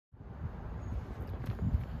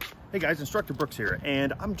Hey guys, Instructor Brooks here,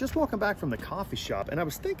 and I'm just walking back from the coffee shop, and I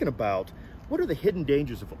was thinking about what are the hidden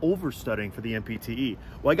dangers of overstudying for the NPTE?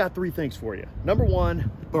 Well, I got three things for you. Number one,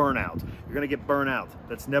 burnout. You're gonna get burnout.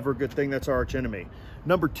 That's never a good thing, that's our arch enemy.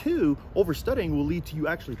 Number two, overstudying will lead to you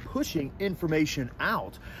actually pushing information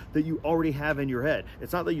out that you already have in your head.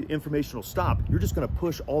 It's not that information will stop, you're just gonna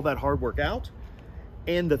push all that hard work out.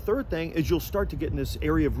 And the third thing is you'll start to get in this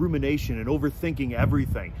area of rumination and overthinking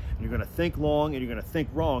everything. And you're gonna think long and you're gonna think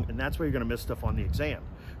wrong, and that's why you're gonna miss stuff on the exam.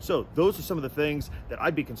 So those are some of the things that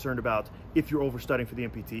I'd be concerned about if you're overstudying for the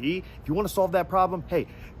NPTE. If you wanna solve that problem, hey,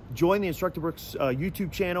 join the Instructor Brooks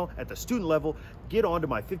YouTube channel at the student level, get onto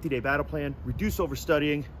my 50-day battle plan, reduce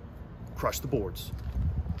overstudying, crush the boards.